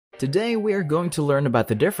Today we are going to learn about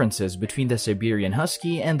the differences between the Siberian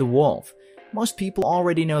Husky and the Wolf. Most people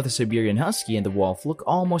already know the Siberian Husky and the Wolf look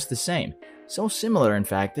almost the same, so similar in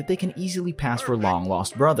fact that they can easily pass for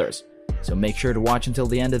long-lost brothers. So make sure to watch until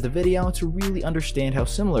the end of the video to really understand how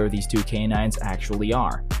similar these two canines actually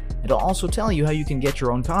are. And I'll also tell you how you can get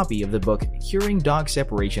your own copy of the book Curing Dog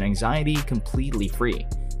Separation Anxiety completely free.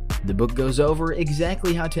 The book goes over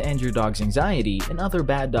exactly how to end your dog's anxiety and other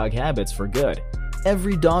bad dog habits for good.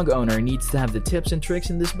 Every dog owner needs to have the tips and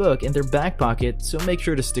tricks in this book in their back pocket, so make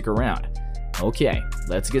sure to stick around. Okay,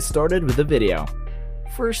 let's get started with the video.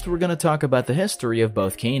 First, we're gonna talk about the history of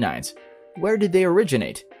both canines. Where did they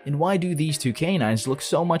originate, and why do these two canines look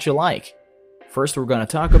so much alike? First, we're gonna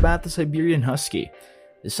talk about the Siberian Husky.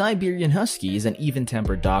 The Siberian Husky is an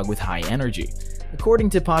even-tempered dog with high energy.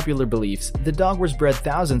 According to popular beliefs, the dog was bred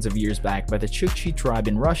thousands of years back by the Chukchi tribe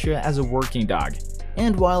in Russia as a working dog.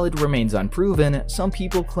 And while it remains unproven, some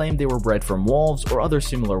people claim they were bred from wolves or other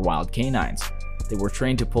similar wild canines. They were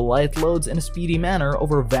trained to pull light loads in a speedy manner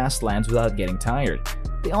over vast lands without getting tired.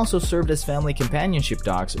 They also served as family companionship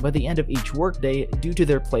dogs by the end of each workday due to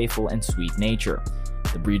their playful and sweet nature.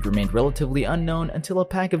 The breed remained relatively unknown until a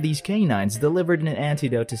pack of these canines delivered an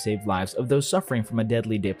antidote to save lives of those suffering from a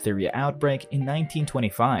deadly diphtheria outbreak in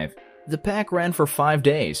 1925. The pack ran for 5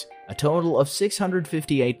 days, a total of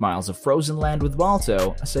 658 miles of frozen land with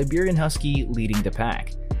Balto, a Siberian Husky, leading the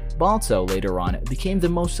pack. Balto later on became the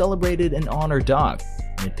most celebrated and honored dog,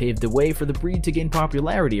 and it paved the way for the breed to gain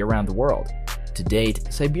popularity around the world. To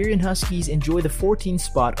date, Siberian Huskies enjoy the 14th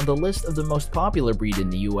spot on the list of the most popular breed in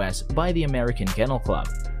the US by the American Kennel Club.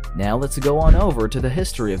 Now let's go on over to the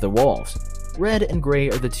history of the wolves. Red and gray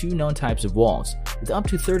are the two known types of wolves, with up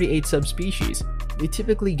to 38 subspecies. They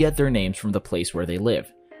typically get their names from the place where they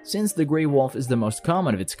live. Since the gray wolf is the most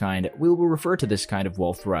common of its kind, we will refer to this kind of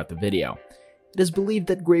wolf throughout the video. It is believed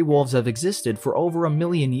that gray wolves have existed for over 1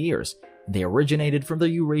 million years. They originated from the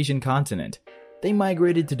Eurasian continent. They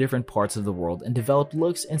migrated to different parts of the world and developed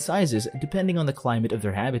looks and sizes depending on the climate of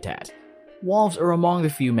their habitat. Wolves are among the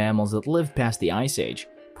few mammals that lived past the Ice Age,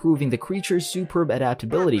 proving the creature's superb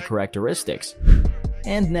adaptability characteristics.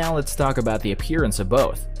 And now let's talk about the appearance of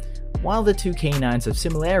both. While the two canines have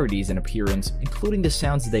similarities in appearance, including the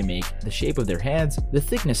sounds they make, the shape of their heads, the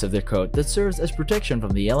thickness of their coat that serves as protection from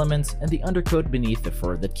the elements, and the undercoat beneath the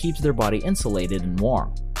fur that keeps their body insulated and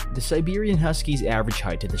warm. The Siberian Husky's average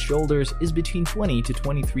height to the shoulders is between 20 to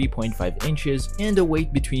 23.5 inches and a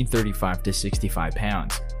weight between 35 to 65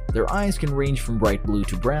 pounds. Their eyes can range from bright blue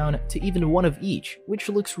to brown to even one of each, which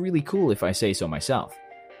looks really cool if I say so myself.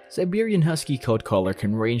 Siberian Husky coat color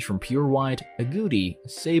can range from pure white, agouti,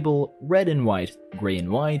 sable, red and white, gray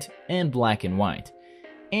and white, and black and white.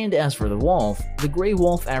 And as for the wolf, the gray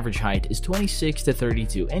wolf average height is 26 to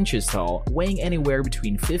 32 inches tall, weighing anywhere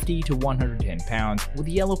between 50 to 110 pounds, with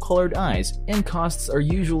yellow-colored eyes, and costs are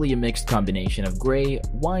usually a mixed combination of gray,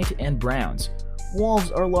 white, and browns.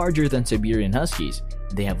 Wolves are larger than Siberian Huskies.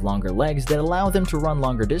 They have longer legs that allow them to run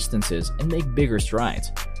longer distances and make bigger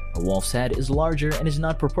strides. A wolf's head is larger and is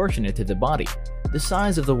not proportionate to the body. The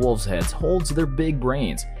size of the wolf's heads holds their big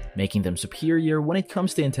brains, making them superior when it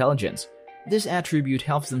comes to intelligence. This attribute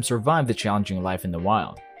helps them survive the challenging life in the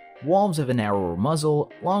wild. Wolves have a narrower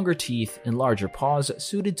muzzle, longer teeth, and larger paws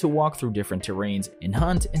suited to walk through different terrains and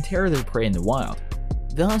hunt and tear their prey in the wild.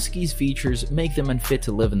 The Huskies' features make them unfit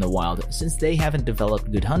to live in the wild since they haven't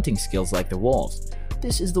developed good hunting skills like the wolves.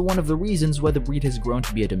 This is one of the reasons why the breed has grown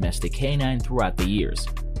to be a domestic canine throughout the years.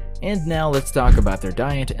 And now let's talk about their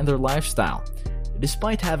diet and their lifestyle.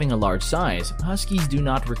 Despite having a large size, Huskies do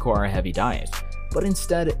not require a heavy diet, but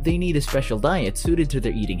instead they need a special diet suited to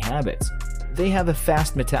their eating habits. They have a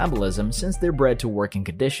fast metabolism since they're bred to work in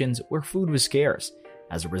conditions where food was scarce.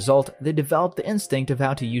 As a result, they developed the instinct of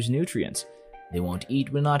how to use nutrients. They won't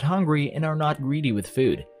eat when not hungry and are not greedy with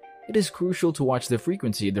food. It is crucial to watch the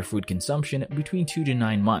frequency of their food consumption between 2 to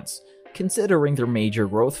 9 months, considering their major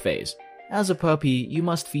growth phase. As a puppy, you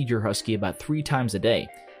must feed your husky about 3 times a day,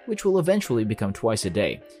 which will eventually become twice a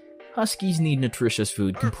day. Huskies need nutritious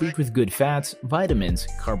food complete with good fats, vitamins,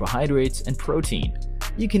 carbohydrates, and protein.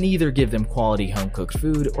 You can either give them quality home-cooked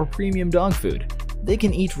food or premium dog food. They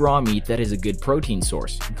can eat raw meat that is a good protein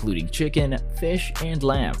source, including chicken, fish, and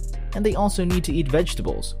lamb, and they also need to eat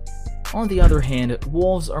vegetables. On the other hand,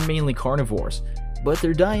 wolves are mainly carnivores, but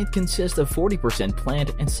their diet consists of 40%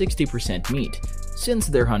 plant and 60% meat. Since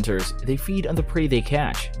they're hunters, they feed on the prey they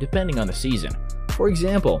catch, depending on the season. For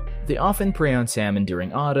example, they often prey on salmon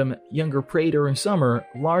during autumn, younger prey during summer,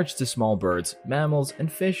 large to small birds, mammals,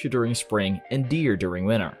 and fish during spring, and deer during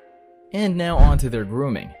winter. And now on to their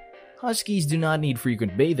grooming. Huskies do not need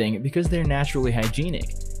frequent bathing because they're naturally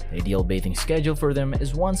hygienic. The ideal bathing schedule for them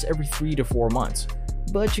is once every 3 to 4 months,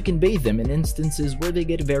 but you can bathe them in instances where they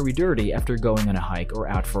get very dirty after going on a hike or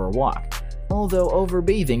out for a walk. Although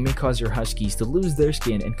overbathing may cause your huskies to lose their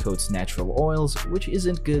skin and coat's natural oils, which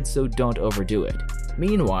isn't good, so don't overdo it.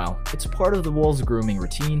 Meanwhile, it's part of the wolves' grooming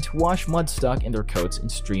routine to wash mud stuck in their coats in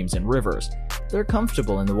streams and rivers. They're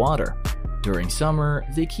comfortable in the water. During summer,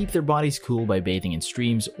 they keep their bodies cool by bathing in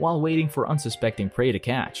streams while waiting for unsuspecting prey to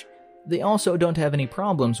catch. They also don't have any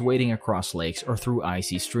problems wading across lakes or through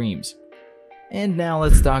icy streams. And now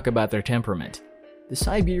let's talk about their temperament. The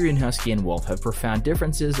Siberian Husky and Wolf have profound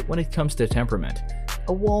differences when it comes to temperament.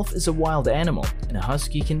 A wolf is a wild animal, and a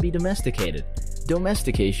husky can be domesticated.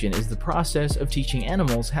 Domestication is the process of teaching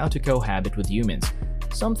animals how to cohabit with humans,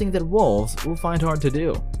 something that wolves will find hard to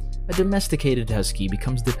do. A domesticated husky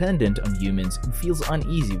becomes dependent on humans and feels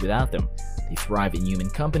uneasy without them. They thrive in human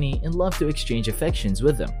company and love to exchange affections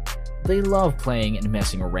with them. They love playing and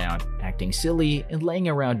messing around, acting silly, and laying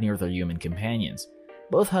around near their human companions.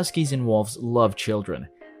 Both huskies and wolves love children.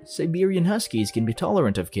 Siberian huskies can be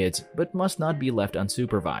tolerant of kids, but must not be left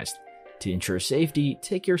unsupervised. To ensure safety,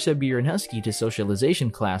 take your Siberian husky to socialization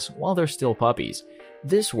class while they're still puppies.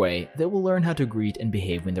 This way, they will learn how to greet and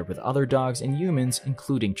behave when they're with other dogs and humans,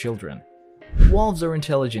 including children. Wolves are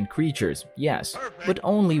intelligent creatures, yes, but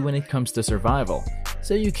only when it comes to survival.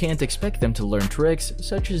 So you can't expect them to learn tricks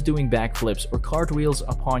such as doing backflips or cartwheels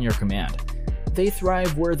upon your command. They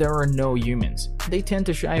thrive where there are no humans. They tend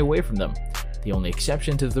to shy away from them. The only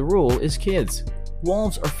exception to the rule is kids.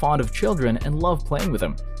 Wolves are fond of children and love playing with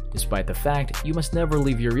them, despite the fact you must never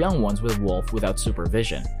leave your young ones with a wolf without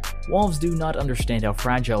supervision. Wolves do not understand how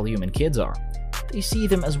fragile human kids are. They see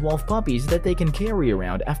them as wolf puppies that they can carry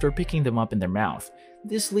around after picking them up in their mouth.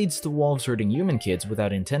 This leads to wolves hurting human kids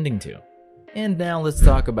without intending to. And now let's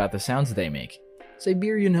talk about the sounds they make.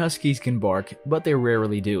 Siberian Huskies can bark, but they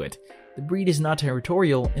rarely do it. The breed is not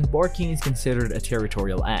territorial, and barking is considered a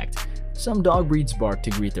territorial act. Some dog breeds bark to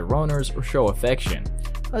greet their owners or show affection.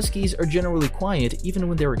 Huskies are generally quiet even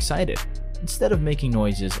when they're excited. Instead of making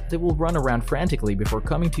noises, they will run around frantically before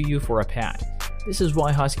coming to you for a pat. This is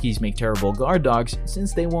why huskies make terrible guard dogs,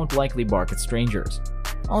 since they won't likely bark at strangers.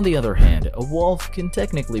 On the other hand, a wolf can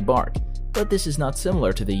technically bark, but this is not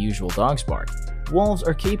similar to the usual dog's bark. Wolves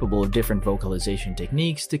are capable of different vocalization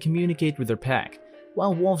techniques to communicate with their pack.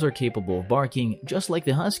 While wolves are capable of barking, just like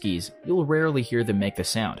the huskies, you'll rarely hear them make the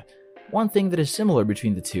sound. One thing that is similar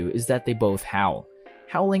between the two is that they both howl.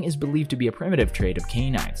 Howling is believed to be a primitive trait of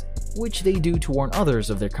canines, which they do to warn others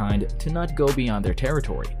of their kind to not go beyond their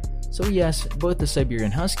territory. So yes, both the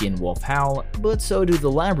Siberian Husky and Wolf howl, but so do the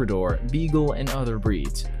Labrador, Beagle, and other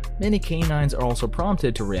breeds. Many canines are also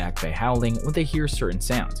prompted to react by howling when they hear certain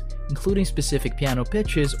sounds, including specific piano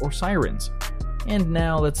pitches or sirens. And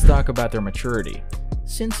now let's talk about their maturity.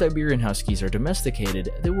 Since Siberian Huskies are domesticated,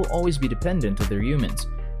 they will always be dependent on their humans.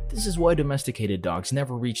 This is why domesticated dogs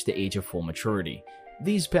never reach the age of full maturity.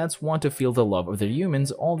 These pets want to feel the love of their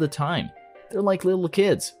humans all the time. They're like little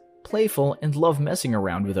kids, playful and love messing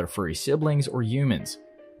around with their furry siblings or humans.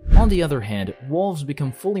 On the other hand, wolves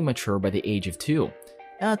become fully mature by the age of 2.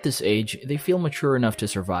 At this age, they feel mature enough to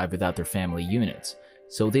survive without their family units,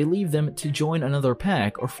 so they leave them to join another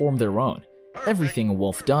pack or form their own. Everything a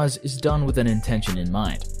wolf does is done with an intention in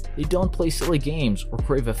mind. They don't play silly games or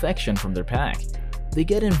crave affection from their pack. They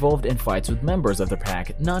get involved in fights with members of their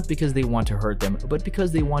pack not because they want to hurt them, but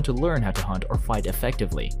because they want to learn how to hunt or fight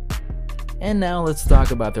effectively. And now let's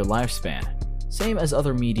talk about their lifespan. Same as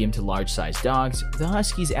other medium to large-sized dogs, the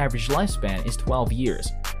Husky's average lifespan is 12 years.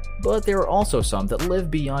 But there are also some that live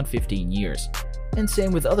beyond 15 years. And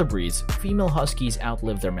same with other breeds, female Huskies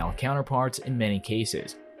outlive their male counterparts in many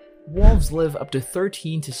cases. Wolves live up to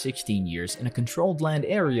 13 to 16 years in a controlled land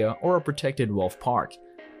area or a protected wolf park.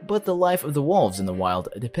 But the life of the wolves in the wild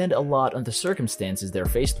depend a lot on the circumstances they're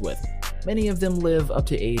faced with. Many of them live up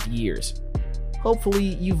to 8 years. Hopefully,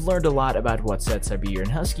 you've learned a lot about what sets Siberian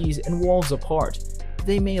Huskies and wolves apart.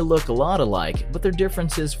 They may look a lot alike, but their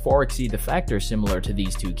differences far exceed the factors similar to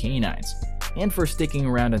these two canines. And for sticking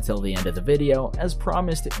around until the end of the video, as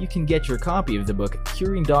promised, you can get your copy of the book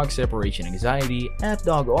Curing Dog Separation Anxiety at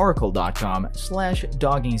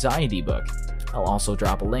dogoracle.com/doganxietybook. I'll also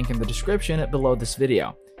drop a link in the description below this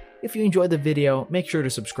video. If you enjoyed the video, make sure to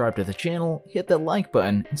subscribe to the channel, hit that like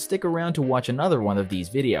button, and stick around to watch another one of these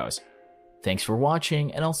videos. Thanks for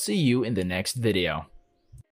watching, and I'll see you in the next video.